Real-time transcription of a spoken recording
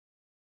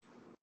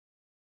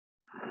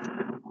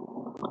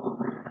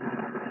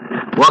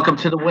Welcome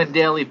to the Win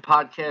Daily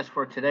podcast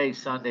for today,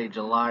 Sunday,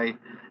 July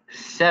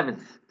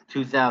 7th,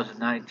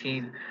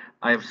 2019.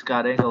 I am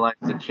Scott Engel. I'm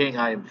the king.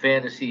 I am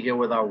fantasy here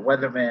with our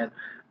weatherman,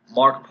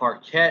 Mark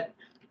Parquette,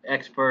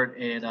 expert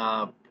in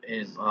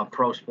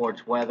pro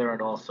sports weather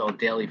and also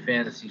daily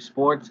fantasy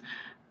sports.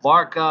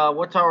 Mark,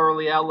 what's our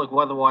early outlook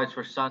weather-wise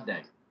for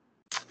Sunday?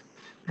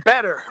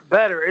 Better.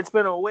 It's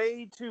been a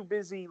way too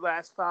busy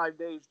last 5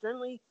 days.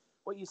 Generally,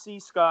 what you see,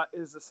 Scott,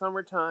 is the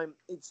summertime.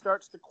 It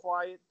starts to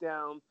quiet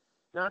down.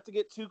 Not to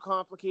get too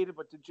complicated,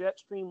 but the jet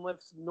stream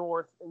lifts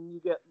north, and you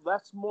get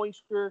less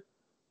moisture,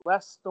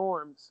 less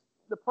storms.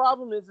 The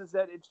problem is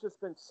that it's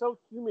just been so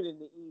humid in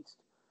the east,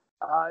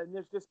 and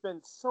there's just been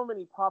so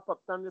many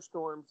pop-up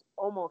thunderstorms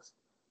almost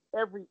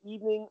every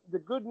evening. The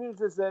good news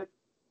is that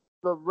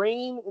the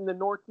rain in the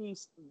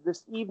northeast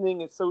this evening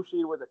is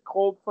associated with a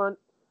cold front.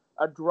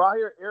 A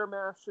drier air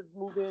mass should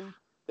move in.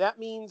 That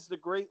means the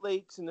Great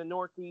Lakes in the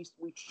northeast,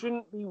 we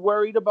shouldn't be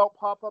worried about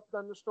pop-up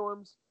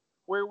thunderstorms.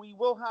 Where we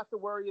will have to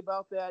worry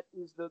about that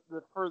is the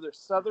further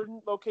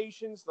southern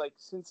locations like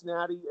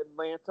Cincinnati,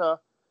 Atlanta,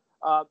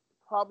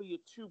 probably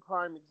two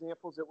prime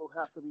examples that we'll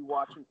have to be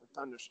watching for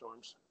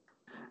thunderstorms.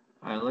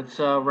 All right, let's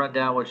run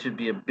down what should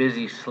be a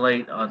busy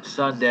slate on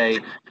Sunday.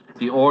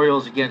 The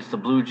Orioles against the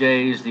Blue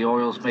Jays. The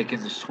Orioles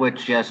making the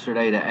switch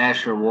yesterday to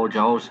Asher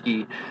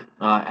Wojciechowski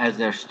as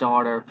their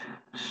starter.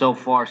 So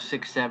far,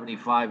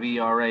 6.75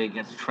 ERA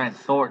against Trent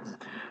Thornton,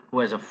 who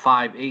has a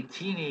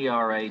 5.18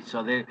 ERA.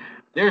 So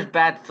there's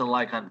bats to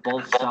like on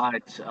both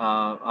sides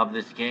of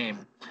this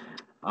game.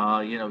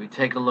 You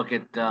take a look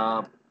at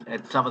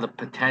some of the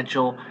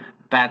potential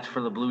bats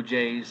for the Blue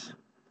Jays.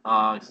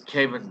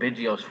 Kevin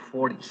Biggio's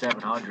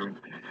 4,700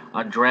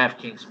 on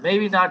DraftKings.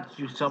 Maybe not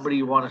somebody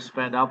you want to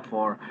spend up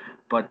for,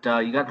 but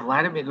you got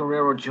Vladimir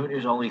Guerrero Jr.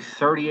 is only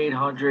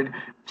 3,800.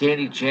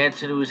 Danny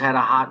Jansen, who's had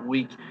a hot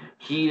week,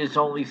 he is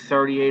only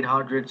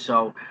 3,800.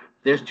 So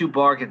there's two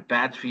bargain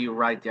bats for you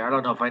right there. I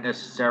don't know if I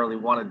necessarily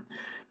want to,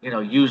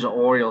 use an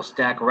Orioles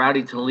stack.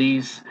 Rowdy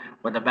Tellez,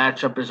 when the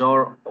matchup is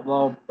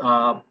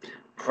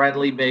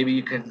friendly, maybe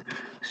you can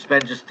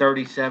spend just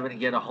 37 and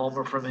get a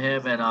homer from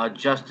him. And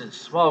Justin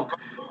Smoke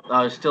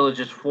still at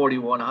just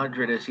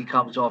 4,100 as he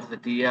comes off the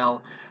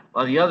DL.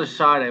 On the other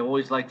side, I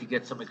always like to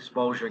get some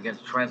exposure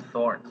against Trent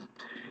Thornton.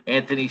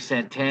 Anthony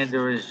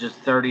Santander is just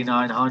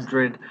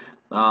 3,900.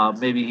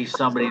 Maybe he's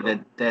somebody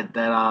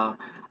that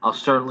I'll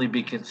certainly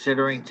be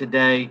considering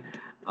today.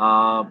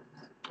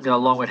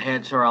 Along with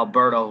Hanser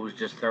Alberto, who's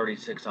just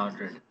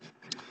 3,600.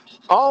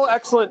 All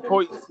excellent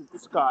points,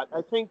 Scott.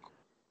 I think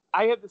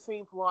I have the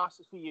same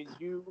philosophy as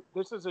you.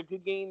 This is a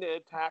good game to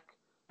attack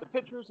the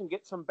pitchers and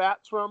get some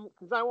bats from,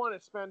 because I want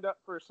to spend up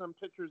for some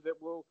pitchers that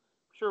we'll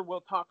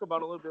talk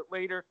about a little bit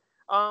later.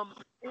 And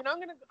I'm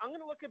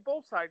gonna look at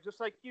both sides, just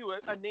like you.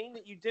 A name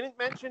that you didn't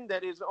mention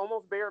that is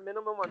almost bare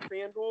minimum on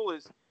FanDuel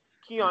is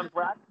Keon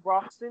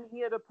Broxton. He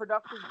had a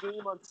productive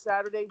game on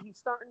Saturday. He's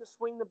starting to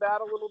swing the bat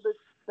a little bit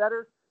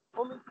better.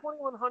 Only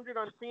 2,100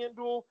 on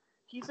FanDuel.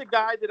 He's a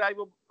guy that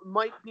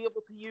might be able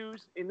to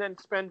use and then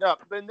spend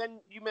up. And then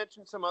you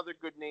mentioned some other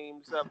good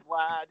names.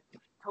 Vlad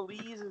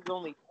Tellez is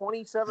only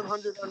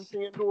 2,700 on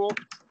FanDuel.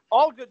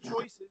 All good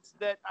choices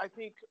that I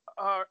think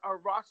are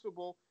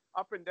rosterable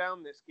up and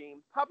down this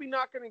game. Probably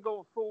not going to go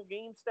a full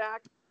game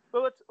stack,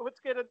 but let's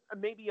get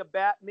maybe a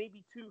bat,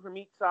 maybe two from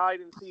each side,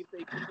 and see if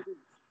they can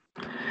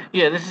produce.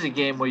 Yeah, this is a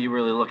game where you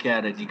really look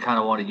at it. You kind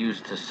of want to use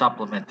it to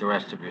supplement the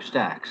rest of your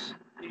stacks.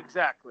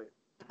 Exactly.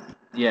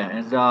 Yeah,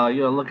 and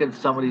look at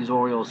some of these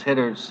Orioles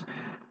hitters.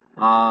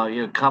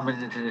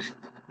 Coming into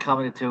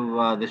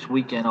this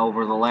weekend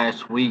over the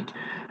last week,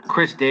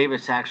 Chris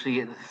Davis actually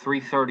hitting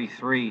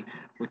 333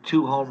 with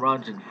 2 home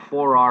runs and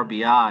 4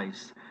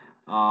 RBIs,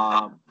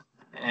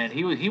 and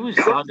he was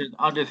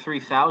under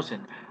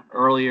 3,000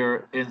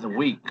 earlier in the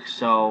week.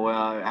 So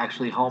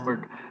actually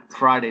homered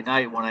Friday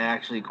night when I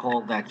actually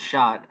called that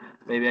shot.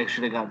 Maybe I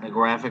should have gotten a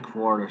graphic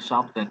for it or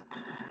something.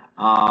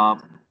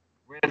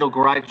 Randall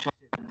Grichuk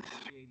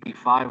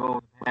 385 over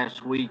the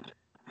past week.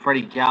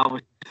 Freddie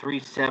Galvis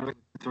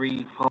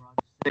 373,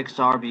 6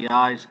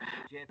 RBIs.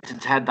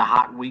 Jansen's had the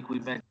hot week. We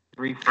mentioned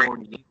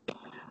 340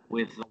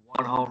 with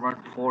 1 home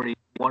run, 4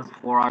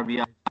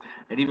 RBIs,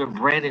 and even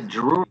Brandon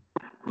Drury,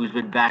 who's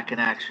been back in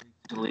action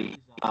recently,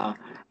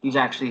 he's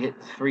actually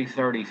hit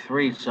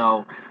 333.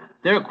 So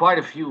there are quite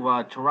a few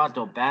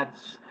Toronto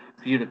bats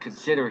for you to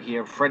consider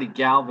here. Freddie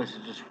Galvis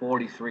is just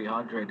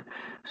 4,300,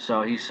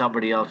 so he's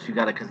somebody else you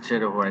got to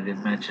consider who I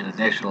didn't mention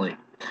initially.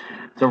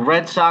 The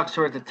Red Sox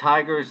are at the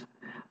Tigers.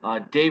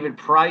 David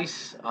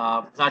Price,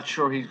 not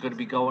sure he's going to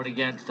be going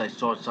against. I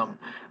saw some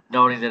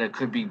noting that it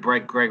could be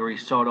Gregory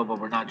Soto, but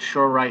we're not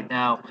sure right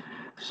now.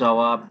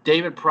 So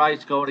David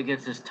Price going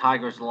against this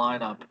Tigers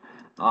lineup.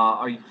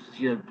 Are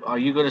you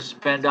going to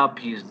spend up?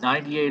 He's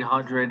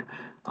 9,800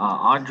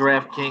 on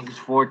DraftKings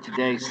for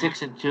today,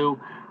 6-2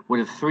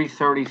 with a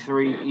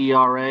 3.33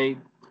 ERA.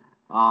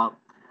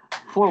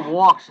 4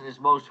 walks in his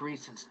most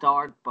recent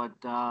start, but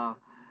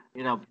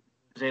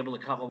was able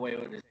to come away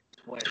with his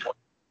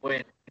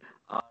win.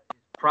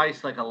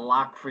 Price like a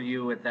lock for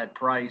you at that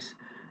price.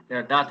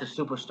 not the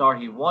superstar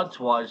he once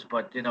was,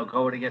 but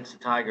going against the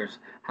Tigers,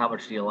 how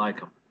much do you like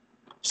him?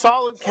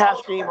 Solid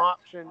cash game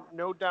option,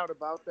 no doubt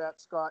about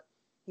that, Scott.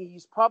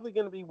 He's probably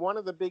going to be one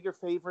of the bigger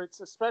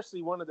favorites,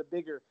 especially one of the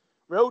bigger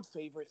road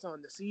favorites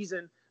on the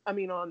season.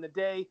 On the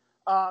day.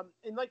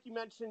 And like you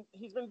mentioned,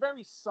 he's been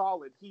very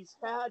solid. He's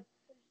had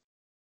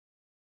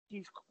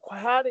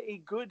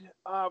a good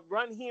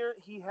run here.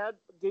 He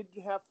did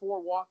have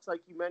 4 walks,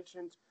 like you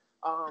mentioned.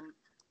 And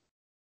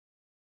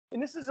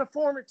this is a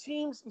former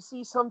team. You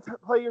see some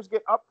players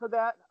get up for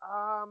that.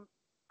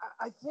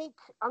 I think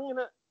I'm going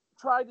to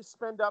try to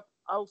spend up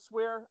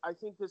elsewhere. I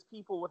think there's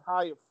people with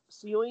higher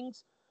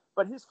ceilings,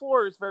 but his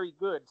floor is very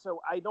good. So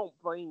I don't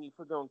blame you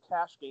for going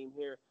cash game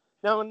here.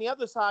 Now, on the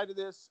other side of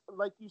this,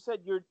 like you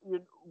said,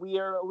 we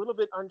are a little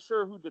bit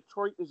unsure who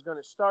Detroit is going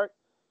to start.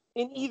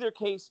 In either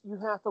case, you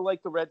have to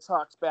like the Red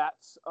Sox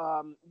bats.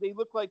 They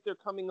look like they're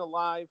coming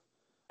alive.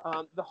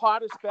 The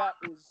hottest bat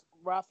is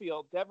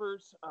Rafael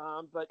Devers,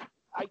 but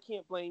I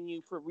can't blame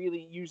you for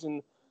really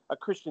using a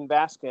Christian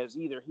Vasquez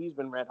either. He's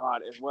been red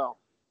hot as well.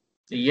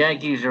 The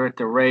Yankees are at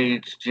the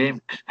Rays. James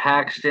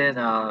Paxton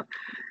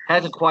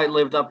hasn't quite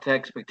lived up to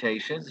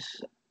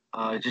expectations.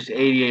 Just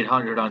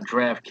 8,800 on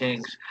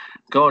DraftKings,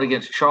 going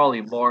against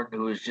Charlie Morton,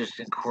 who is just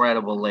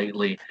incredible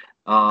lately.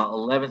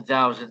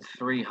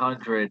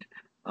 11,300.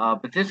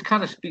 But this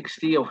kind of speaks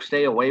to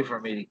stay away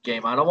from me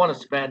game. I don't want to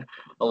spend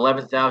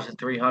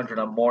 11,300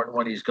 on Morton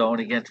when he's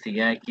going against the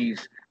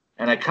Yankees,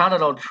 and I kind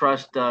of don't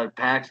trust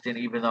Paxton,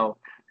 even though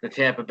the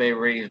Tampa Bay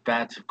Rays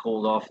bats have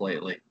cooled off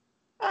lately.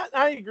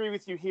 I agree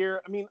with you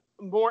here.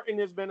 Morton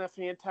has been a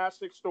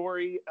fantastic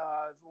story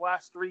the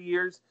last 3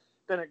 years.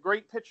 Been a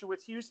great pitcher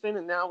with Houston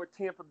and now with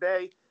Tampa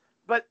Bay.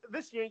 But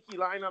this Yankee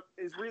lineup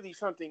is really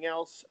something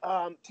else.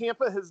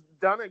 Tampa has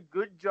done a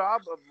good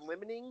job of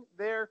limiting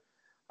their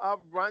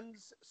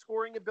runs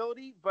scoring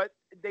ability, but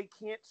they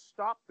can't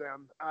stop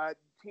them.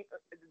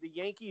 The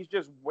Yankees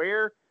just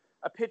wear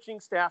a pitching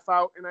staff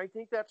out, and I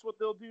think that's what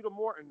they'll do to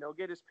Morton. They'll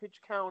get his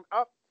pitch count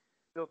up.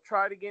 They'll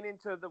try to get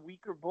into the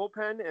weaker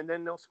bullpen, and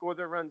then they'll score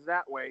their runs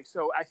that way.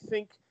 So I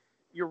think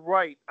you're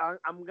right.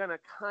 I'm going to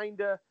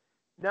kind of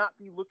not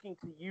be looking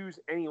to use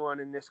anyone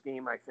in this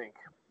game, I think.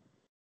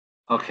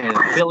 Okay,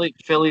 the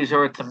Phillies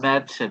are at the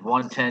Mets at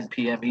 1:10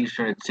 p.m.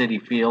 Eastern at Citi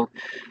Field.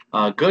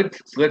 Good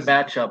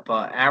matchup.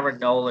 Aaron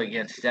Nola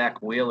against Zach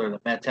Wheeler.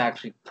 The Mets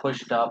actually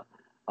pushed up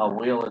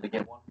Wheeler to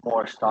get one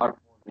more start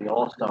for the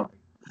All-Star.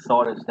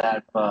 Thought is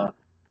that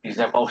he's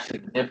their most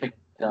significant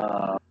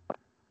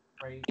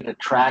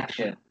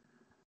attraction,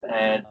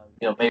 and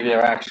maybe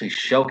they're actually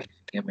showcasing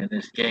him in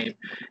this game.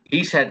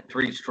 He's had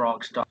 3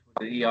 strong starts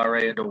with the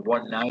ERA under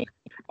 1.9.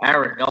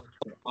 Aaron Nola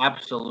was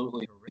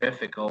absolutely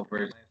horrific over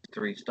his last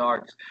 3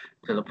 starts,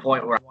 to the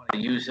point where I want to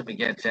use him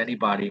against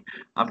anybody.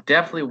 I'm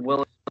definitely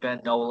willing to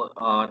spend Nola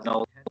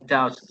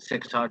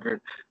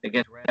 10,600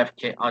 against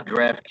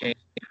DraftKings.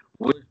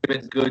 Wheeler's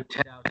been good,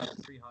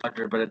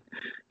 10,300, but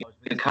it's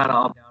been kind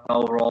of up and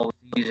down overall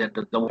season.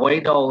 The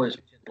way Nola is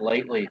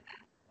lately,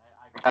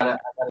 I gotta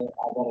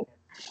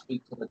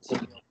speak to the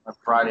team on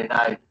Friday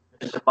night.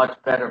 Just a much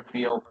better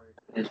feel for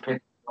his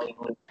pitch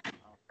lately.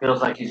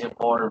 Feels like he's in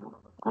more of a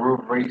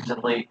groove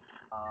recently.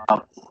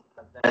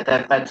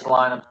 That Mets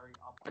lineup very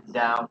up and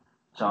down.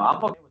 So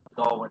I'm okay with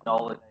going with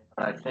Nolan,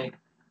 but I think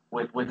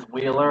with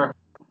Wheeler,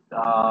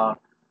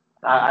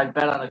 I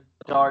bet on a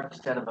start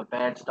instead of a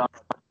bad start.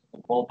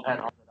 The bullpen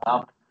held it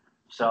up.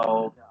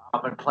 So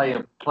I'm gonna play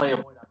a point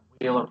on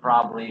Wheeler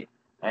probably,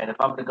 and if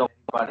I'm gonna go with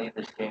anybody in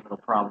this game, it'll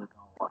probably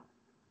go one.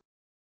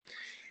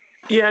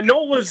 Yeah,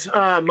 Nola's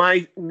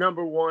my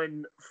number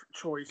one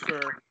choice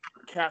for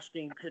cash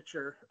game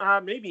pitcher.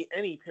 Maybe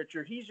any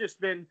pitcher. He's just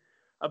been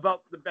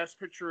about the best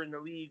pitcher in the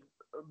league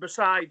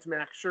besides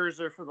Max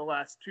Scherzer for the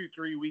last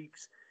 2-3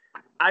 weeks.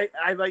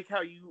 I like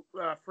how you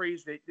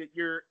phrased it, that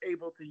you're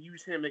able to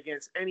use him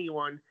against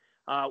anyone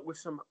with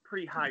some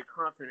pretty high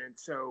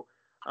confidence. So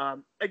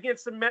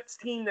against the Mets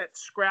team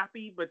that's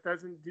scrappy but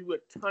doesn't do a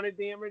ton of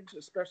damage,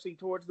 especially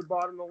towards the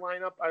bottom of the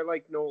lineup, I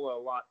like Nola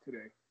a lot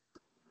today.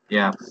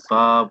 Yeah.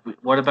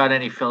 What about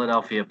any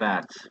Philadelphia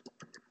bats?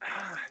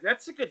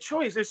 That's a good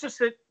choice. It's just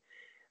that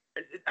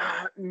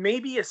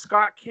maybe a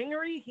Scott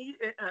Kingery.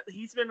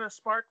 He's been a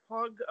spark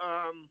plug.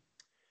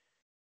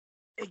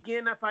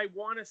 Again, if I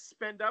want to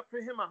spend up for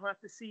him, I'll have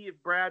to see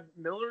if Brad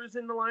Miller is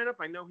in the lineup.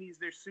 I know he's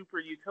their super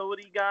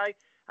utility guy.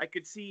 I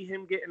could see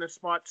him getting a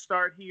spot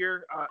start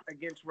here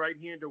against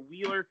right-hander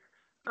Wheeler.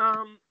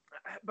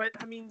 But,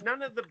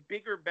 none of the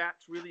bigger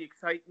bats really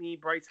excite me.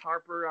 Bryce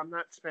Harper, I'm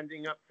not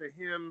spending up for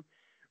him.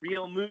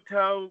 Real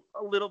Muto,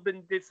 a little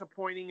bit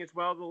disappointing as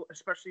well,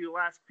 especially the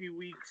last few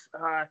weeks.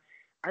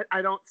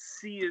 I don't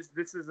see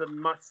this is a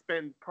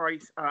must-spend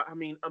price. A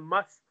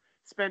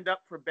must-spend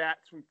up for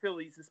bats from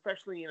Phillies,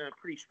 especially in a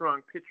pretty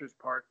strong pitcher's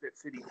park that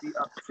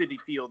Citi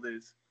Field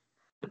is.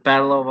 The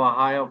Battle of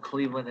Ohio,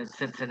 Cleveland and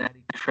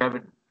Cincinnati.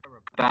 Trevor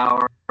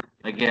Bauer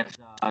against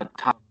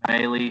Tom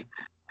Maile.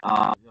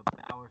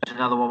 Bauer's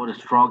another one with a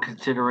strong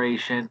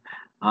consideration.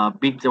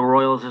 Beat the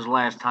Royals his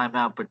last time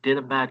out, but did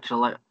a match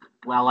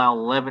allow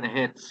 11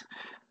 hits.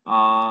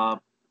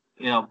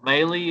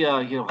 Maley,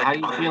 how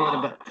you feeling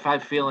about? How you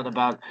feeling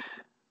about?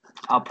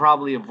 I'll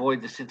probably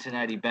avoid the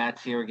Cincinnati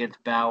bats here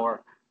against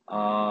Bauer.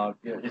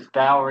 Is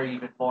Bauer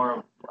even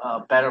more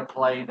better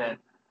play than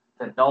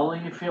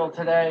Nolan? You feel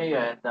today,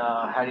 and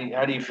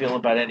how do you feel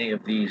about any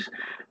of these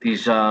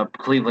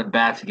Cleveland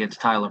bats against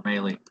Tyler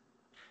Maley?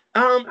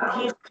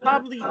 He's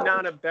probably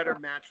not a better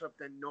matchup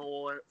than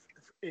Nola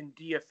in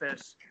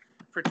DFS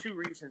for two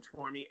reasons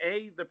for me.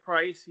 A, the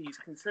price, he's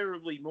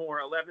considerably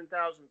more,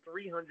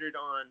 11,300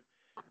 on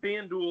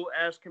FanDuel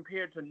as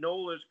compared to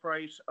Nola's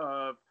price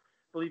of, I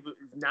believe it was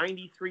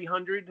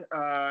 9,300,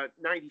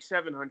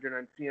 9,700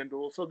 on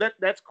FanDuel. So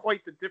that's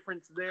quite the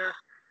difference there.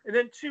 And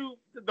then two,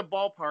 the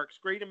ballparks.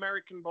 Great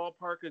American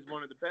Ballpark is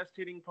one of the best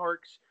hitting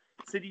parks.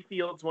 Citi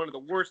Field's one of the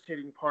worst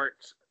hitting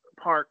parks.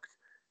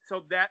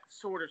 So that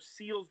sort of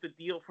seals the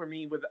deal for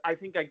me. With I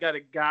think I got a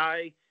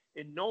guy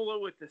in Nola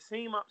with the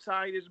same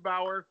upside as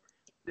Bauer,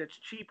 that's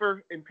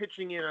cheaper and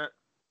pitching in a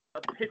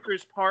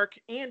pitcher's park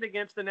and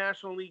against the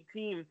National League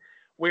team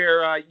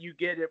where you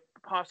get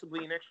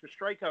possibly an extra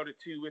strikeout or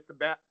two with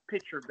the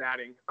pitcher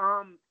batting.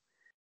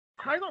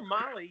 Tyler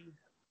Mahle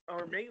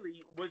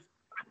was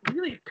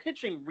really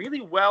pitching really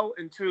well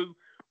into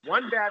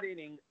one bad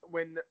inning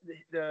when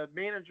the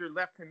manager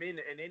left him in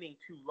an inning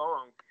too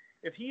long.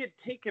 If he had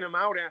taken him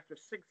out after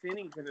 6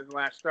 innings in his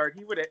last start,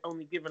 he would have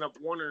only given up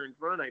 1 earned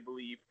run, I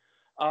believe.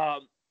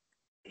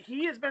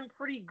 He has been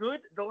pretty good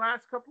the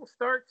last couple of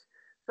starts.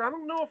 So I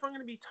don't know if I'm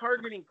going to be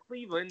targeting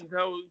Cleveland,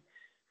 though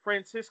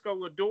Francisco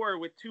Lindor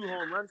with 2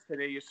 home runs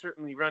today is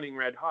certainly running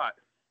red hot.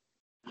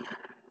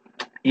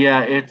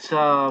 Yeah, it's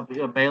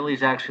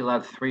Maley's actually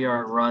allowed 3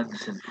 earned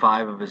runs in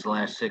 5 of his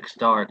last 6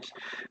 starts.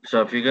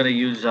 So if you're going to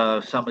use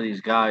some of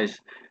these guys,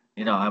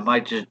 I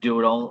might just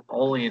do it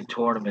only in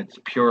tournaments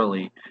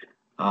purely.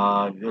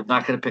 You're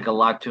not going to pick a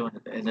lot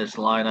in this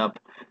lineup.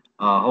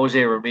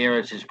 Jose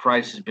Ramirez, his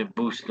price has been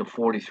boosted to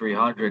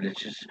 4,300.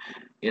 It's just,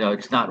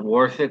 it's not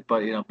worth it.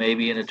 But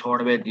maybe in a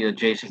tournament,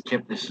 Jason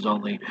Kipnis is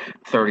only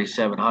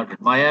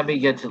 3,700. Miami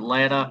gets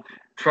Atlanta.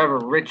 Trevor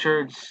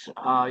Richards,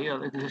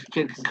 this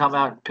kid can come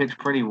out and pitch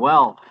pretty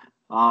well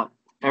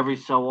every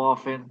so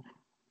often.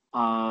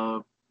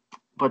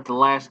 But the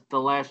last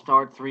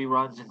start, 3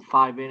 runs in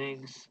 5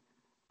 innings.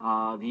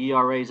 The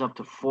ERA is up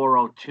to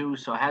 4.02,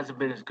 so it hasn't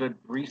been as good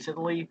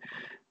recently.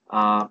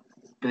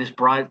 But this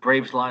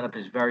Braves lineup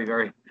is very,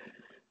 very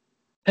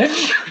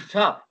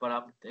tough. But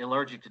I'm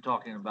allergic to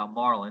talking about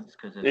Marlins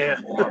because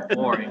it's more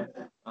boring.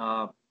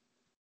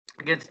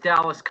 Against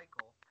Dallas,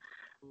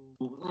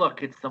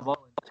 look, it's the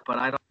Marlins, but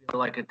I don't feel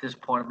like at this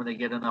point I'm going to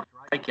get enough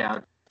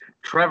strikeout.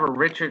 Trevor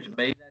Richards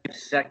made that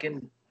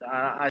second.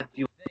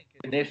 You think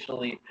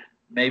initially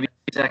maybe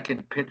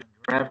second pitch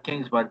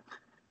DraftKings, but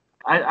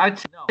I'd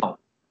say no.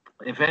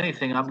 If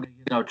anything, I'm going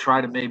to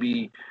try to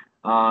maybe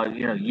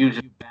use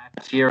a few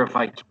bats here if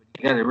I can.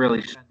 You got to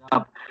really set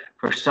up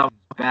for some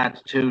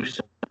bats too.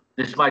 So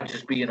this might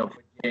just be a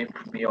game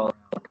for me all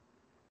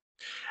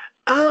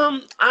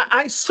around.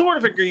 I sort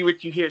of agree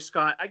with you here,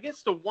 Scott. I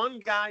guess the one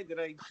guy that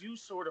I do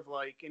sort of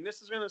like, and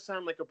this is going to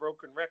sound like a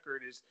broken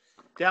record, is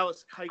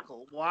Dallas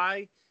Keuchel.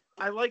 Why?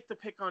 I like to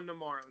pick on the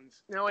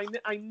Marlins. Now,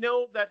 I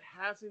know that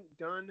hasn't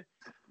done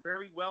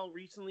very well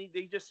recently.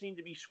 They just seem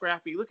to be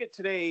scrappy. Look at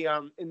today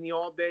in the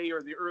all day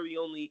or the early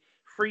only.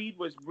 Fried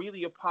was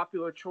really a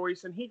popular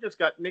choice, and he just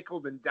got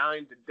nickeled and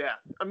dined to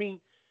death. I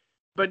mean,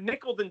 but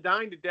nickeled and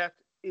dined to death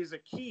is a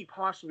key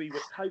possibly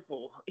with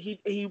Keuchel.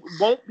 He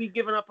won't be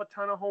giving up a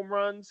ton of home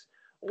runs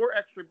or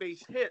extra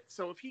base hits.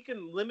 So if he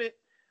can limit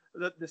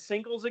the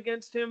singles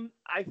against him,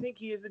 I think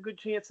he has a good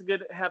chance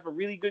to have a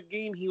really good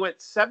game. He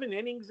went 7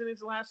 innings in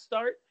his last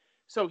start,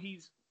 so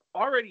he's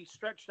already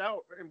stretched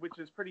out, which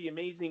is pretty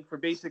amazing for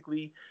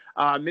basically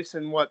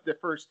missing the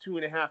first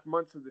 2.5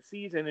 months of the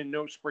season and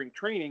no spring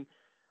training.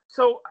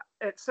 So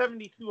at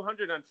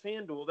 7,200 on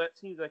FanDuel, that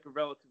seems like a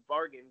relative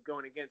bargain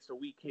going against a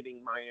weak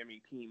hitting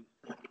Miami team.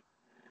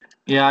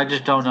 Yeah, I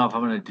just don't know if I'm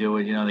going to do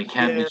it. They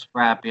can be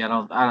scrappy. I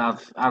don't know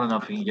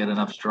if you can get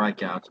enough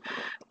strikeouts.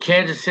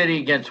 Kansas City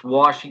against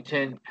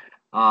Washington.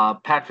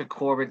 Patrick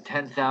Corbin,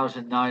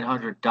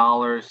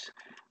 $10,900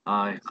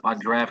 on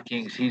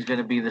DraftKings. He's going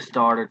to be the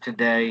starter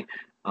today.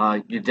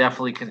 You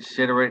definitely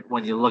consider it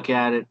when you look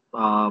at it.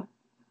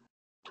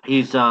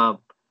 He's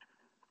last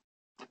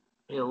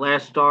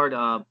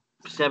start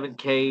 7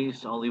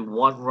 Ks, only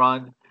 1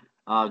 run.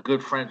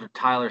 Good friends with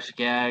Tyler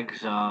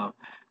Skaggs.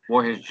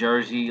 Wore his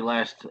jersey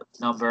last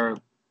number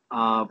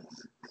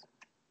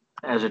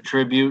as a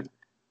tribute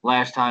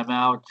last time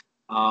out.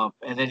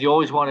 And then you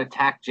always want to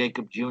attack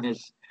Jacob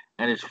Junis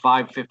and his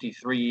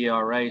 5.53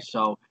 ERA.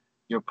 So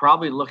you're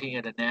probably looking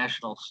at a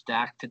national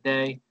stack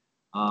today.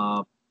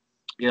 When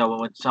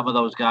some of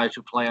those guys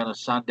who play on a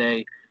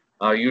Sunday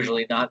are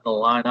usually not in the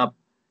lineup,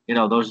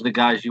 those are the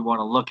guys you want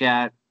to look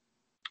at.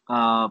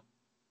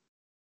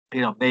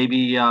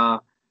 Maybe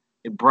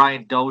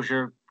Brian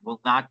Dozier will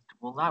not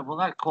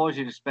cause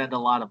you to spend a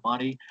lot of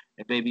money,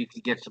 and maybe you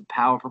can get some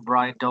power from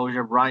Brian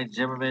Dozier. Ryan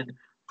Zimmerman,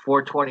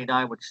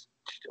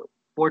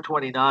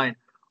 429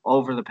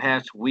 over the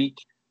past week.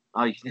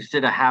 You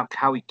consider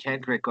Howie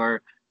Kendrick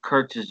or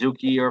Kurt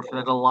Suzuki are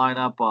for the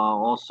lineup.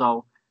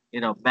 Also,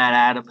 Matt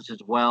Adams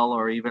as well,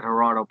 or even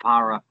Gerardo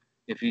Parra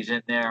if he's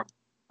in there.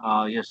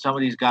 Some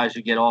of these guys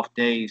who get off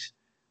days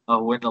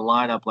who in the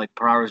lineup, like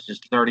Parra's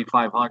just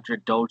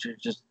 3,500, Dozier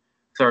just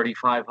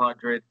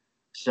 3,500.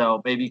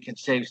 So maybe you can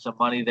save some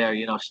money there,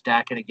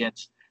 stacking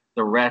against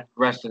the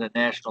rest of the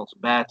Nationals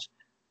bats.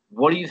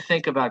 What do you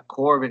think about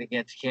Corbin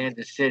against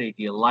Kansas City?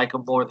 Do you like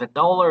him more than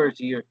Nola, or is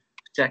he your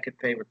second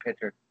favorite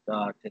pitcher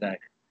today?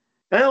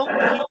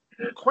 Well,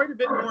 he's quite a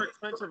bit more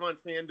expensive on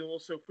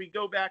FanDuel. So if we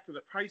go back to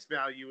the price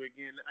value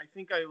again, I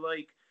think I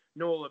like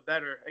Nola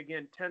better.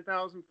 Again,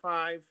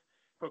 10,005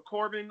 for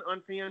Corbin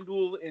on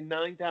FanDuel and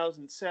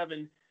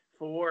 9,007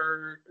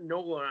 for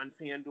Nola on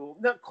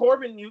FanDuel. Now,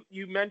 Corbin,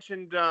 you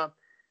mentioned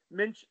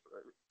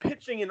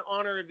pitching in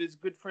honor of his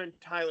good friend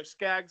Tyler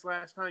Skaggs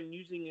last time,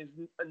 using his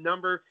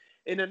number.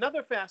 And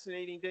another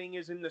fascinating thing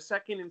is in the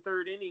second and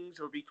third innings,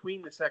 or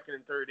between the second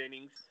and third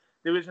innings,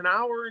 there was an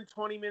hour and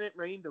 20-minute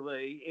rain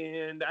delay.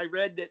 And I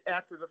read that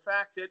after the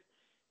fact that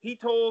he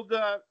told,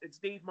 it's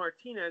Dave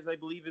Martinez, I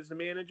believe, is the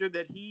manager,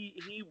 that he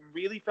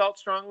really felt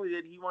strongly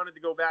that he wanted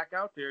to go back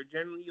out there.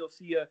 Generally, you'll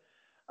see a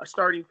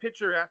starting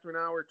pitcher after an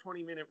hour,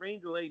 20-minute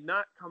rain delay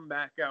not come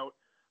back out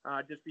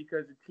just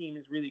because the team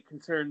is really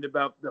concerned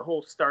about the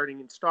whole starting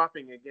and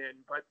stopping again.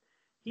 But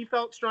he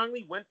felt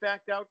strongly, went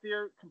back out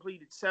there,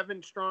 completed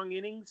 7 strong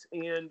innings,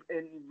 and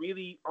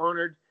really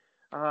honored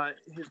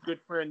his good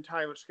friend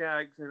Tyler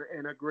Skaggs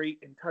in a great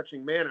and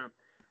touching manner.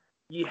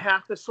 You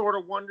have to sort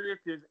of wonder if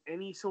there's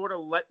any sort of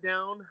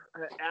letdown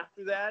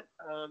after that,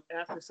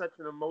 after such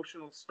an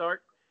emotional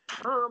start.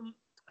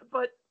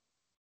 But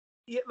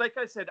yeah, like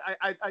I said,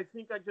 I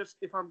think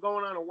if I'm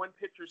going on a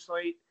one-pitcher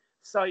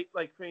site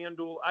like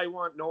FanDuel, I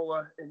want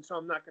Nola, and so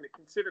I'm not going to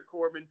consider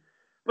Corbin.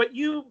 But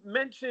you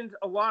mentioned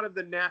a lot of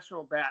the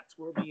national bats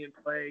will be in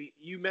play.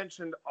 You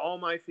mentioned all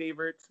my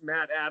favorites,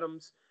 Matt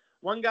Adams.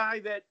 One guy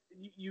that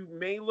you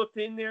may look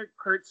in there,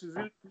 Kurt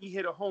Suzuki,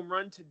 hit a home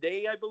run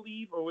today, I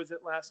believe, or was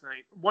it last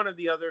night? One or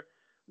the other.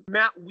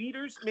 Matt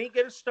Wieters may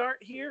get a start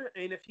here,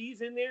 and if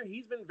he's in there,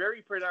 he's been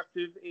very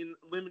productive in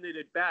limited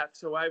at bats.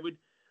 So I would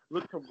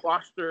look to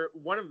roster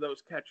one of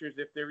those catchers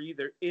if they're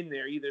either in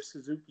there, either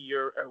Suzuki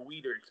or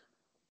Wieters.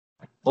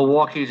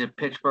 Milwaukee's at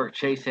Pittsburgh.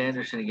 Chase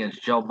Anderson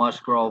against Joe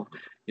Musgrove.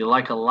 You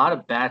like a lot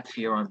of bats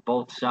here on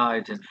both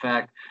sides. In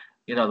fact,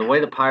 the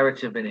way the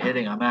Pirates have been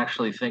hitting, I'm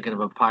actually thinking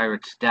of a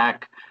Pirate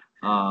stack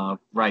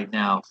right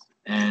now.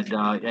 And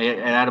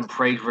Adam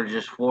Frazier for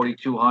just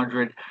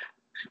 4,200.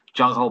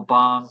 Jung Ho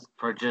Bong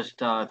for just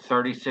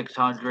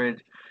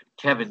 3,600.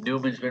 Kevin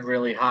Newman's been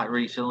really hot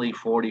recently,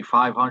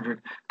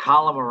 4,500.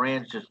 Colin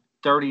Moran's just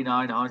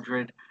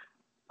 3,900.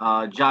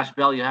 Josh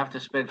Bell, you have to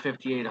spend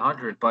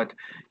 5,800, but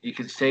you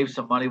can save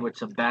some money with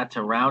some bats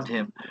around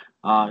him,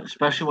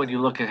 especially when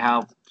you look at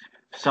how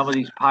some of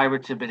these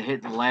Pirates have been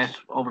hitting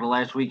over the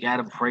last week.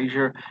 Adam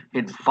Frazier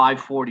hit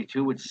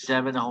 542 with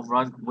 7 home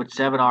runs, with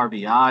 7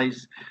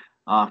 RBIs.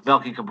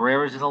 Melky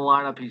Cabrera's in the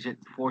lineup. He's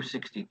hitting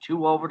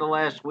 462 over the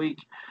last week.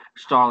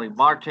 Starling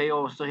Marte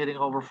also hitting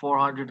over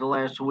 400 the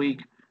last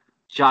week.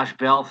 Josh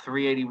Bell,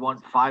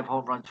 381, 5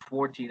 home runs,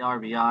 14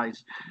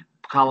 RBIs.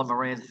 Colin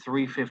Moran,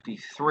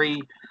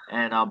 353.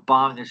 And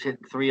Bong is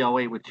hitting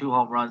 308 with 2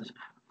 home runs,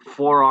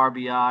 4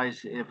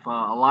 RBIs. If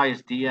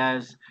Elias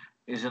Diaz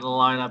is in the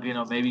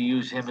lineup, maybe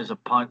use him as a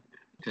punt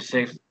to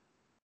save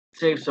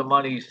some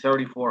money. He's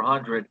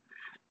 3,400.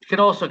 You can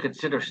also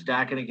consider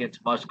stacking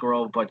against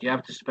Musgrove, but you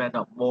have to spend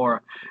up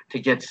more to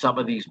get some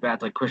of these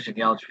bats, like Christian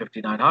Yelich,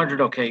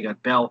 5,900. Okay, you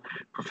got Bell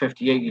for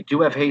 58. You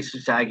do have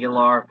Jesus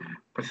Aguilar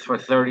for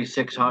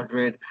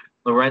 3,600.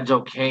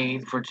 Lorenzo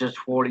Cain for just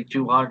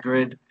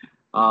 4,200.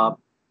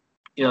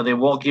 They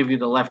won't give you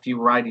the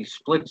lefty-righty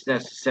splits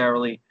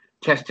necessarily.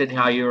 Keston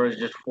Hiura is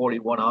just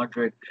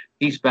 4,100.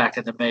 He's back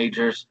in the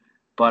majors.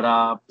 But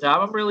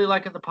I'm really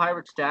liking the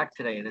Pirate stack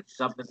today, and it's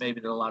something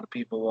maybe that a lot of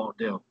people won't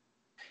do.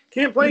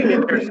 Can't blame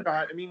you there,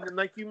 Scott. I mean,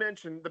 like you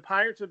mentioned, the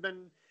Pirates have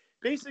been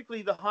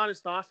basically the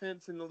hottest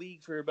offense in the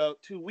league for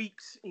about 2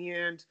 weeks,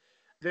 and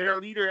their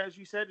leader, as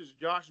you said, is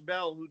Josh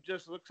Bell, who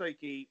just looks like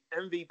a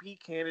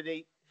MVP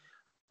candidate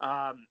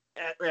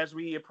as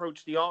we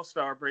approach the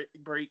All-Star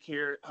break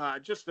here.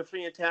 Just a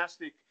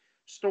fantastic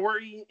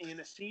story and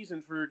a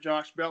season for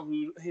Josh Bell,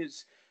 who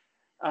is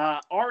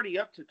already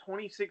up to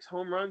 26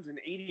 home runs and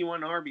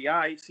 81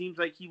 RBI. It seems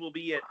like he will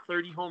be at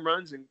 30 home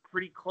runs and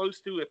pretty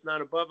close to, if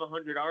not above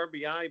 100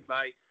 RBI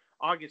by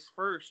August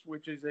 1st,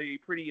 which is a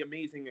pretty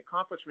amazing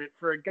accomplishment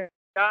for a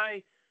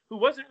guy who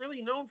wasn't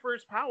really known for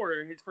his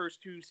power in his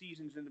first 2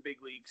 seasons in the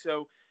big league.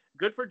 So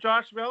good for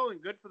Josh Bell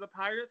and good for the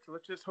Pirates.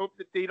 Let's just hope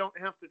that they don't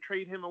have to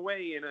trade him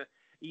away in a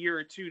year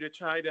or two to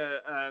try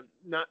to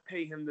not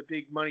pay him the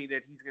big money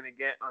that he's going to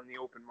get on the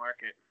open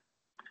market.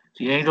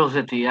 The Angels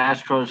at the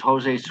Astros,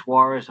 Jose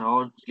Suarez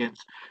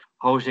against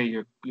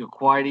Jose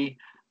Urquidy.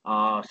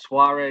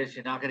 Suarez,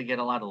 you're not going to get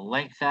a lot of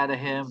length out of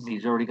him.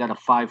 He's already got a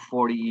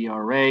 5.40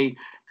 ERA.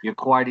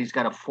 Urquidy's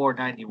got a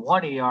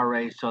 4.91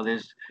 ERA. So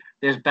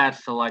there's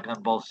bats to like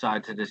on both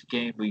sides of this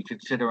game. We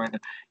considering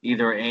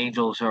either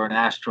Angels or an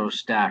Astros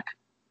stack.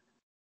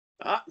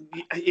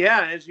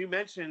 Yeah, as you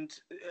mentioned,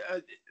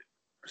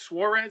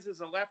 Suarez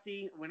is a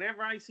lefty.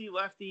 Whenever I see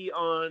lefty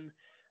on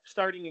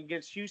starting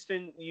against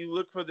Houston, you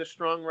look for the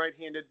strong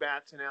right-handed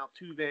bats in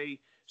Altuve,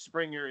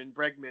 Springer, and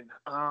Bregman.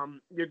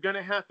 You're going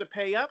to have to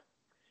pay up.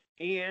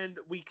 And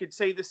we could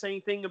say the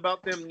same thing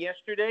about them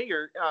yesterday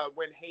or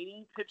when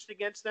Haney pitched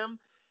against them.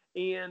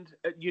 And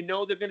they're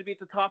going to be at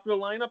the top of the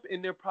lineup,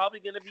 and they're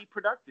probably going to be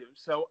productive.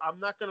 So I'm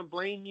not going to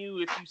blame you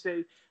if you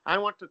say, I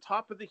want the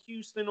top of the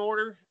Houston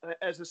order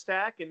as a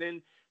stack, and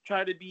then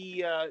try to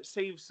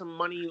save some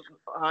money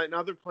in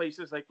other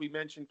places, like we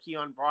mentioned,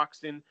 Keon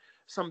Broxton,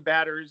 some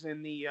batters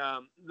in the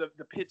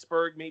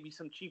Pittsburgh, maybe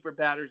some cheaper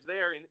batters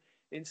there,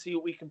 and see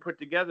what we can put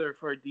together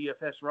for a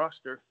DFS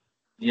roster.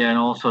 Yeah, and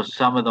also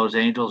some of those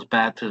Angels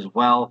bats as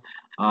well.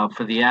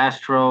 For the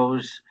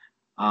Astros,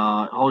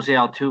 Jose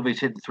Altuve's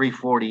hitting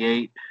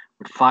 348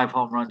 with 5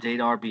 home runs, 8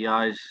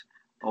 RBIs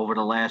over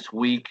the last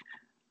week.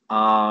 You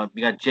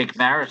got Jake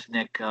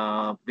Marisnick,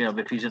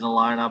 if he's in the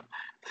lineup,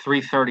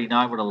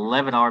 339 with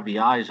 11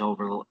 RBIs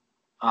over.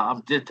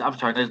 I'm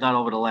sorry, that's not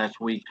over the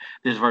last week.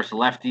 This is versus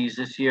lefties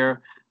this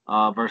year.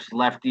 Versus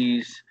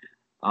lefties,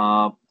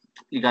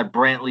 you got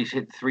Brantley's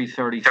hit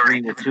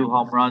 333 with 2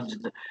 home runs,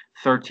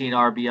 13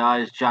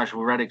 RBIs.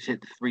 Joshua Reddick's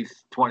hit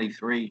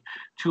 323,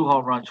 2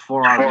 home runs,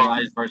 4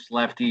 RBIs versus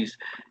lefties,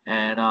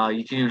 and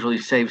you can usually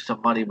save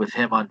some money with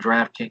him on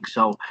DraftKings.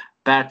 So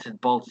bats on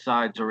both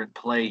sides are in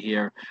play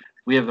here.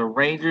 We have the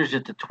Rangers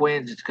at the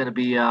Twins. It's going to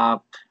be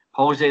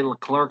Jose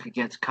Leclerc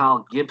against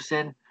Kyle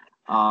Gibson.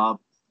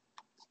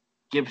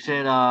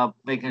 Gibson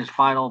making his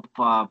final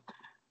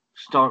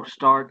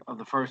start of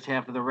the first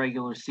half of the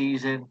regular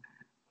season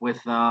with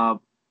they're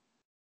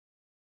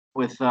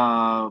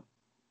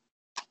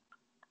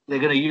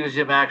going to use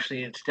him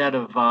actually instead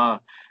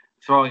of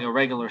throwing a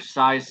regular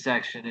size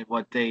section in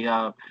what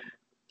they're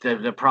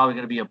probably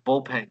going to be a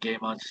bullpen game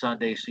on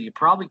Sunday, so you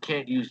probably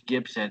can't use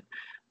Gibson.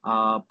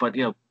 But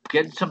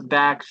getting some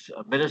backs,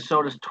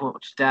 Minnesota's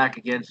stack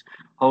against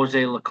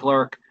Jose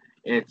Leclerc,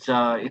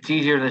 it's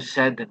easier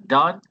said than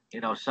done.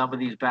 Some of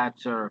these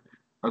bats are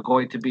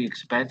going to be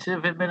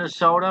expensive in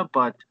Minnesota,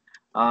 but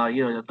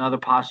another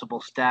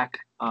possible stack.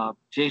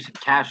 Jason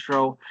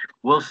Castro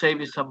will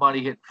save you some money,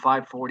 hitting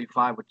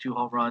 545 with 2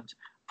 home runs,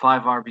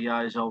 5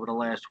 RBIs over the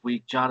last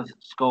week. Jonathan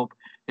Schoop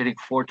hitting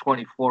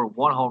 424,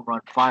 1 home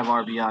run, 5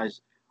 RBIs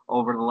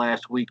over the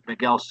last week.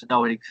 Miguel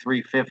Sano hitting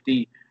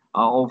 350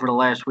 over the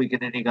last week,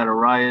 and then you got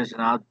Arias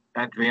and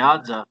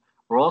Adrianza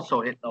were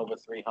also hitting over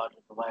 300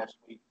 the last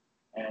week,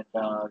 and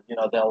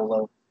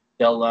they'll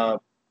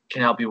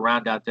can help you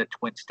round out that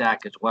twin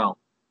stack as well.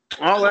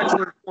 All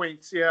excellent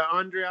points. Yeah,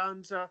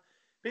 Adrianza,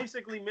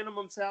 basically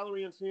minimum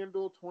salary on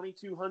FanDuel,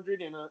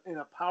 $2,200 in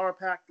a power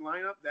packed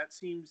lineup. That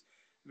seems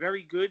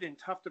very good and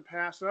tough to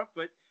pass up.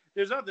 But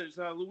there's others.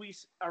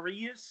 Luis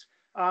Arias,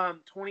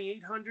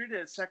 $2,800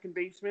 as second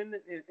baseman.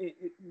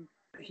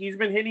 He's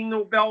been hitting the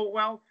bell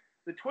well.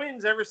 The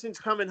Twins, ever since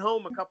coming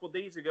home a couple of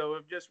days ago,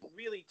 have just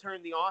really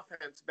turned the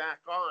offense back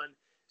on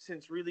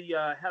since really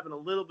having a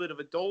little bit of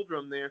a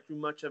doldrum there through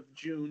much of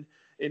June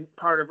and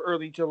part of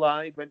early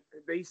July. But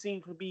they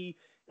seem to be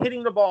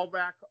hitting the ball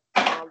back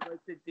like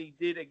they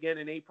did again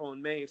in April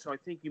and May. So I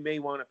think you may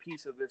want a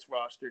piece of this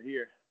roster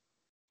here.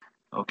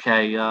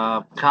 Okay,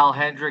 Kyle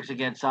Hendricks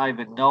against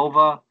Ivan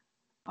Nova.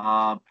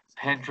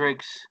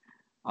 Hendricks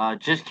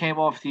just came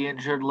off the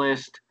injured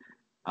list.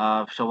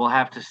 So we'll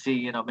have to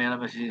see, man, I'm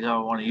going to see I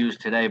want to use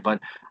today, but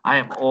I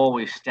am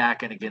always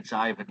stacking against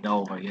Ivan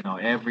Nova,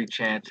 every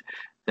chance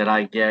that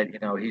I get,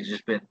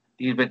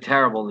 he's been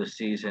terrible this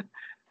season.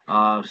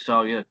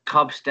 So,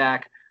 Cub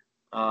stack,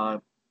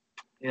 something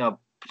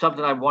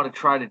I want to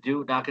try to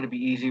do, not going to be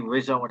easy.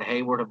 Rizzo and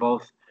Hayward are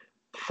both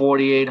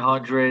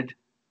 4,800.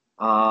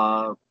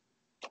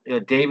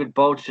 David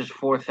Boats just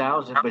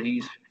 4,000, but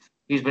he's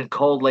been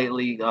cold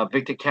lately.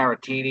 Victor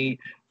Caratini,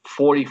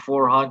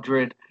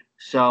 4,400.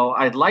 So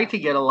I'd like to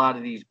get a lot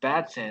of these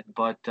bats in,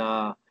 but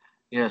some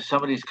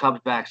of these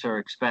Cubs backs are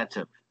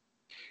expensive.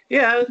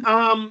 Yeah,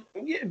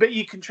 but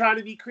you can try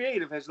to be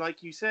creative, as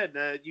like you said.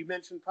 You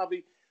mentioned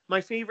probably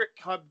my favorite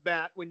Cub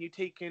bat when you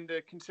take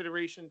into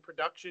consideration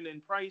production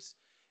and price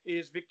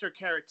is Victor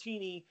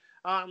Caratini.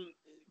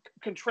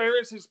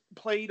 Contreras has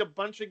played a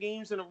bunch of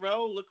games in a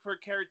row. Look for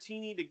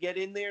Caratini to get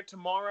in there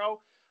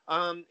tomorrow.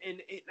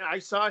 I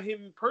saw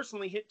him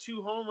personally hit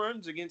 2 home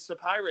runs against the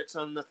Pirates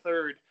on the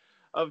 3rd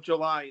of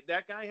July.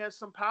 That guy has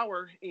some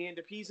power, and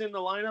if he's in the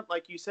lineup,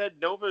 like you said,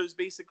 Nova is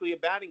basically a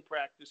batting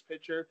practice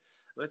pitcher.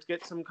 Let's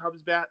get some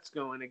Cubs bats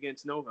going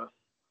against Nova.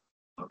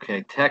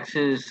 Okay,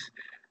 Texas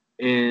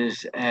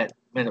is at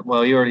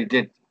well, you already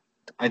did.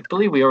 I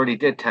believe we already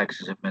did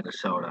Texas and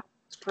Minnesota.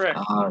 That's correct.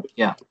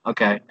 Yeah.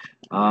 Okay.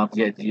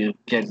 You're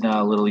getting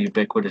a little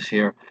ubiquitous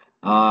here.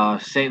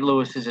 St.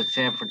 Louis is at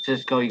San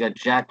Francisco. You got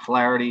Jack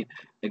Flaherty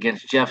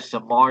against Jeff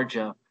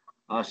Samardzija.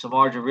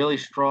 Samardzija, really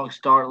strong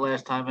start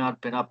last time out,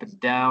 been up and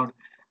down.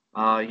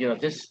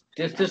 This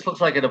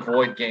looks like an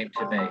avoid game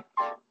to me.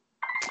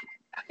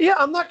 Yeah,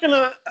 I'm not going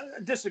to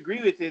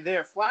disagree with you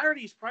there.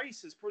 Flaherty's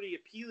price is pretty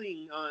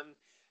appealing on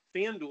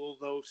FanDuel,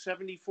 though,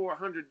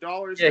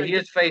 $7,400. Yeah, he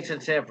is facing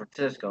San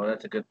Francisco.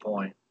 That's a good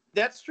point.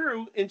 That's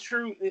true. And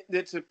true,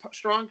 it's a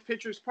strong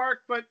pitcher's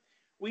park, but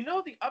we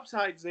know the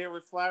upsides there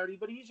with Flaherty,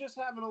 but he's just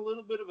having a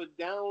little bit of a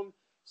down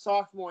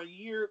sophomore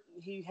year.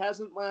 He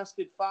hasn't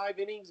lasted 5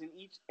 innings in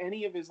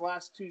any of his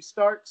last 2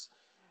 starts.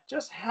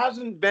 Just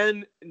hasn't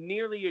been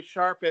nearly as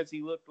sharp as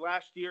he looked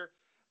last year.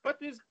 But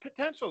there's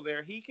potential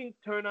there. He can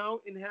turn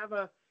out and have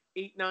a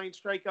 8-9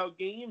 strikeout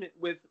game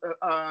with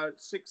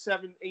 6,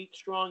 7, 8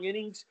 strong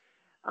innings.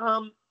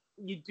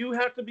 You do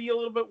have to be a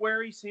little bit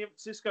wary. San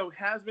Francisco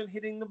has been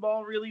hitting the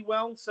ball really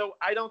well, so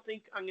I don't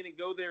think I'm going to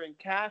go there in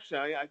cash.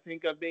 I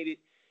think I've made it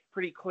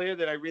pretty clear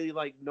that I really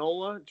like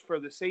Nola for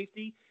the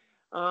safety.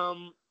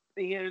 And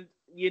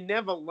you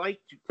never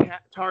like to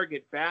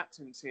target bats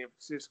in San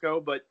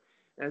Francisco, but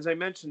as I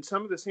mentioned,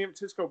 some of the San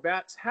Francisco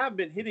bats have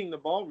been hitting the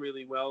ball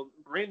really well.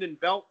 Brandon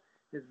Belt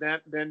has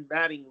been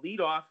batting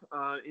leadoff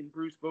in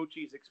Bruce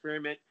Bochy's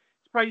experiment.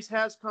 His price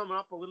has come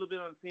up a little bit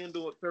on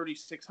FanDuel at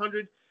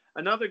 $3,600.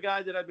 Another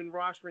guy that I've been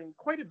rostering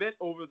quite a bit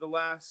over the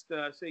last,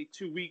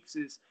 2 weeks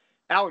is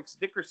Alex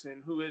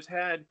Dickerson, who has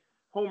had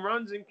home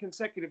runs in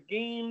consecutive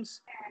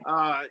games,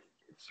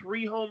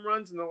 3 home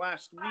runs in the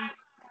last week,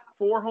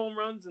 4 home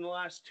runs in the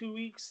last 2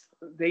 weeks.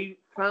 They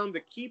found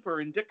the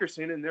keeper in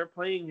Dickerson, and they're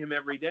playing him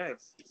every day.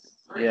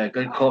 Yeah,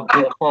 good call.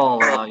 Good call.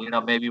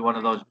 Maybe one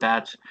of those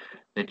bats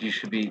that you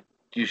should be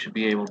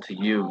able to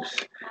use.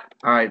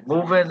 All right,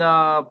 moving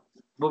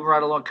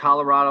right along.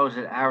 Colorado's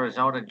at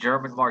Arizona.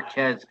 German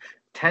Marquez,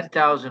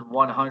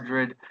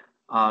 10,100,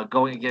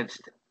 going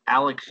against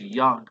Alex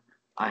Young.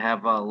 I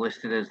have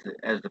listed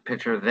as the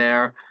pitcher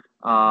there.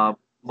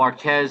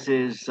 Marquez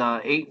is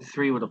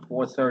 8-3 with a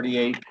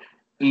 4.38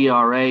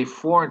 ERA,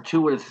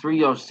 4-2 with a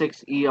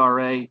 3.06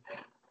 ERA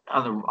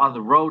on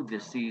the road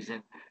this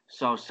season.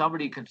 So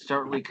somebody can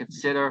certainly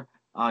consider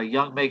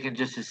Young making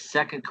just his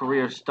second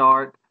career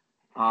start.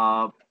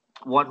 1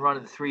 run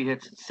and 3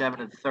 hits in 7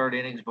 1/3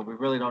 innings, but we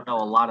really don't know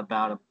a lot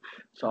about him.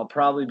 So I'll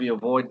probably be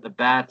avoiding the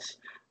bats.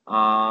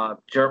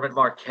 German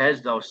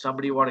Marquez, though,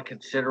 somebody you want to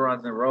consider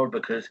on the road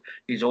because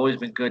he's always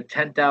been good.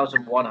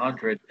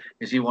 10,100.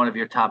 Is he one of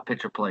your top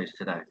pitcher plays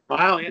today?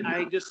 Wow,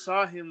 I just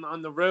saw him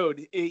on the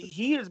road.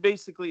 He is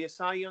basically a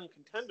Cy Young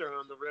contender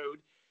on the road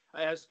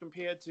as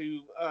compared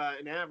to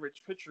an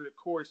average pitcher at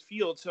Coors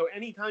Field. So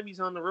anytime he's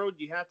on the road,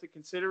 you have to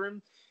consider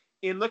him.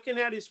 And looking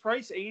at his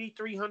price,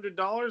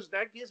 $8,300,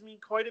 that gives me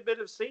quite a bit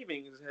of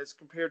savings as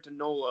compared to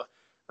Nola.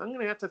 I'm going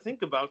to have to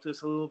think about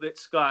this a little bit,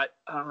 Scott.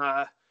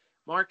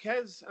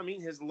 Marquez,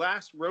 his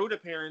last road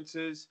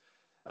appearances,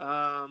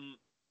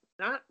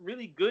 not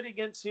really good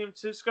against San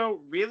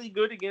Francisco, really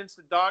good against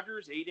the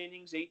Dodgers, 8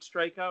 innings, 8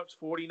 strikeouts,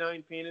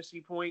 49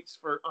 fantasy points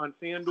on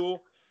FanDuel,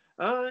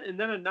 and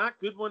then a not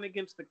good one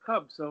against the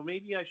Cubs. So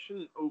maybe I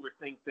shouldn't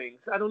overthink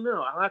things. I don't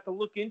know. I'll have to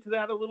look into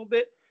that a little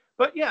bit.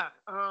 But yeah,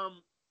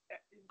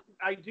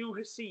 I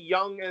do see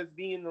Young as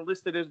being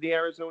listed as the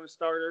Arizona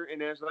starter,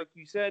 and as like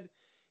you said,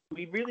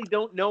 we really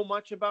don't know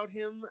much about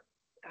him.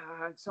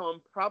 So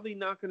I'm probably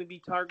not going to be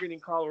targeting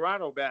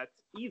Colorado bats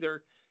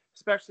either,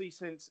 especially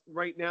since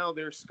right now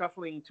they're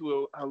scuffling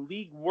to a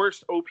league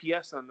worst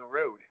OPS on the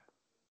road.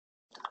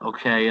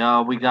 Okay,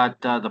 we got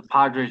the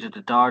Padres at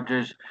the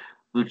Dodgers.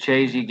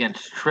 Lucchesi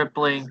against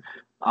Stripling.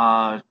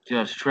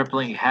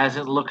 Stripling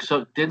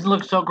didn't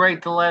look so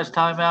great the last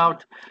time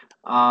out.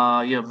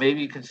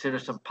 Maybe consider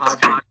some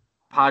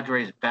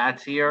Padres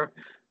bats here.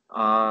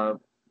 I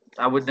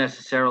wouldn't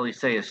necessarily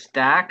say a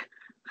stack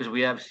because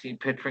we have seen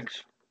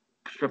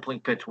Stripling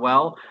pitch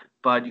well,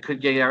 but you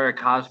could get Eric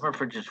Hosmer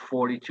for just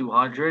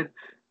 4,200.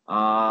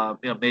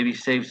 Maybe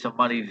save some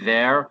money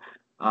there.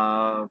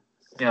 But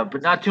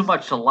not too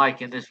much to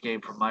like in this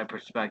game from my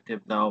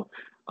perspective, though.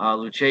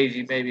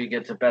 Lucchesi maybe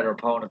against a better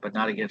opponent, but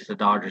not against the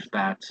Dodgers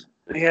bats.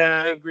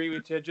 Yeah, I agree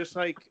with you. Just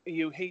like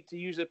you hate to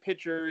use a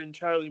pitcher in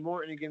Charlie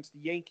Morton against the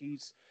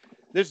Yankees,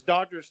 this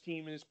Dodgers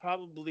team is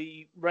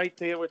probably right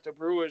there with the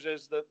Brewers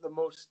as the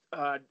most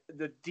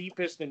the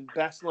deepest and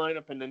best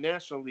lineup in the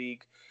National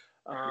League.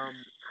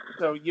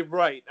 So you're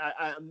right.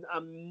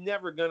 I'm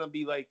never gonna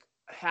be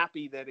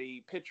happy that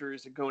a pitcher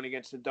is going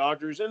against the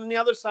Dodgers. And on the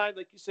other side,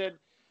 like you said,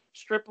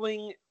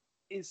 Stripling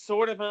is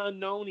sort of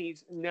unknown.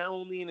 He's now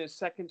only in his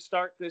second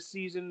start this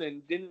season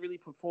and didn't really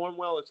perform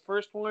well his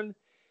first one.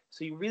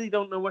 So you really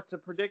don't know what to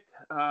predict,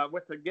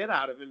 what to get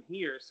out of him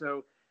here.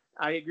 So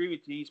I agree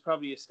with you. He's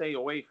probably a stay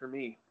away for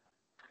me.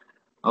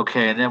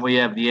 Okay, and then we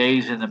have the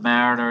A's and the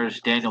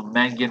Mariners. Daniel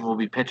Mengen will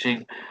be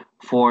pitching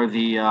for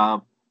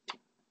the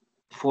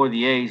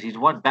A's. He's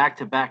won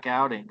back-to-back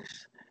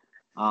outings.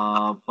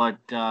 But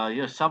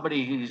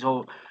somebody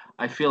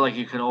I feel like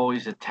you can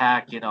always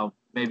attack,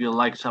 maybe you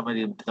like some of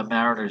the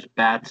Mariners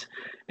bats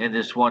in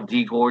this one.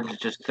 D. Gordon's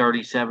just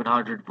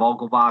 3,700.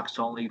 Vogelbach's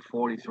only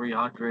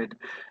 4,300.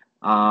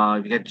 You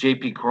got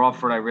J.P.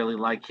 Crawford. I really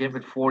like him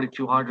at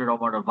 4,200.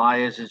 Omar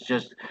Narvaez is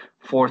just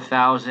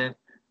 4,000.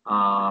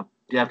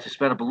 You have to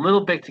spend up a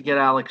little bit to get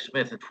Alex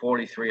Smith at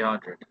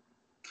 4,300.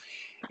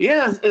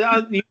 Yeah,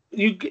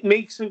 you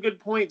make some good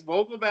points.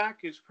 Vogelbach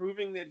is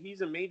proving that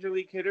he's a major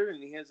league hitter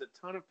and he has a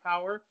ton of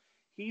power.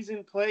 he's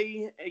in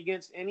play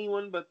against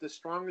anyone but the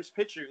strongest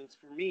pitchers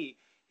for me.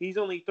 He's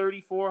only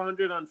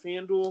 3,400 on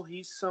FanDuel.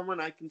 He's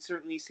someone I can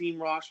certainly see him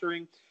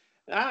rostering.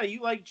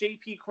 You like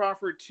J.P.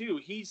 Crawford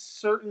too. He's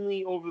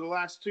certainly over the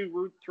last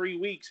 2-3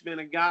 weeks been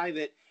a guy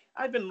that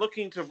I've been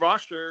looking to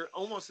roster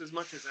almost as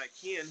much as I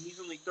can. He's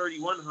only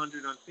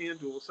 3,100 on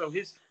FanDuel, so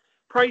his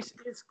price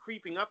is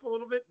creeping up a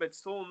little bit, but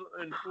still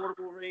in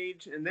affordable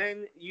range. And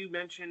then you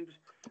mentioned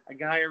a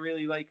guy I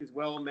really like as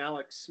well,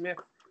 Malik Smith.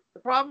 The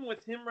problem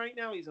with him right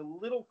now, he's a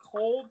little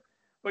cold,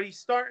 but he's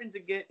starting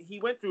to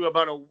he went through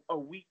about a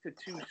week to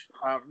two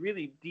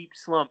really deep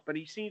slump, but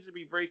he seems to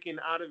be breaking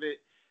out of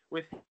it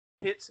with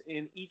hits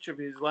in each of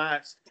his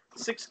last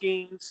 6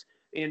 games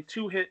and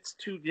 2 hits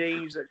 2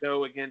 days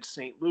ago against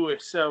St.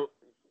 Louis. So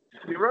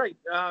you're right.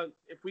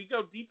 If we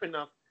go deep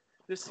enough,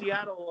 the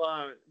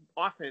Seattle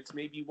offense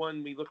may be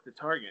one we look to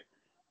target.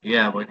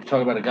 Yeah, but you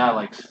talk about a guy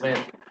like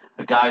Smith,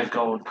 the guy's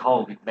going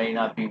cold. He may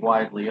not be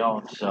widely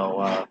owned.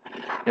 So,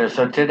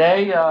 so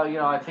today,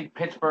 I think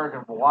Pittsburgh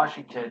and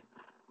Washington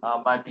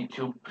might be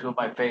two of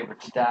my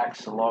favorite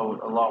stacks,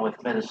 along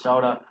with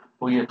Minnesota.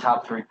 Who are your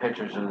top 3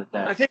 pitchers of the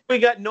day? I think we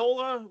got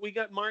Nola, we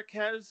got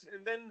Marquez,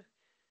 and then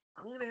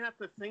I'm going to have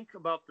to think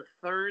about the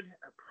third.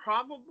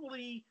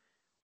 Probably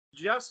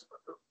just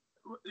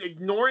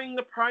ignoring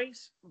the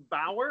price,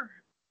 Bauer.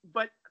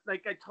 But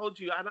like I told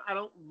you, I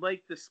don't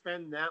like to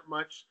spend that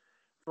much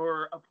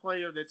for a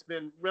player that's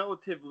been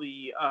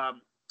relatively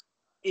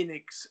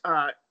he's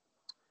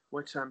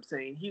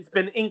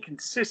been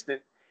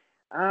inconsistent.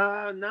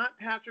 Not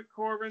Patrick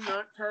Corbin,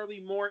 not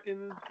Charlie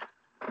Morton.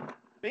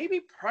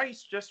 Maybe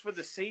Price just for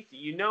the safety.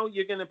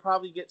 You're going to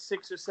probably get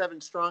 6 or 7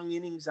 strong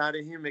innings out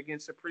of him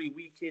against a pretty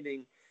weak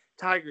hitting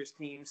Tigers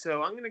team.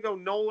 So I'm going to go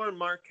Nola,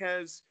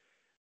 Marquez,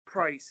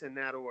 Price in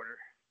that order.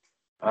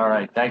 All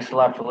right. Thanks a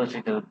lot for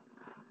listening to the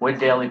Win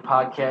Daily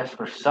podcast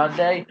for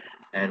Sunday,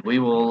 and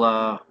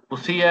we'll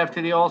see you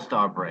after the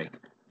All-Star break.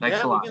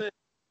 Thanks a lot.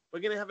 We're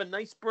gonna have a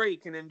nice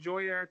break and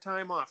enjoy our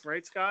time off,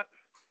 right, Scott?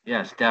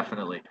 Yes,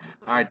 definitely.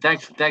 All right.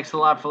 Thanks a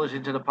lot for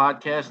listening to the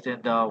podcast,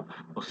 and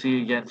we'll see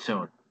you again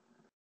soon.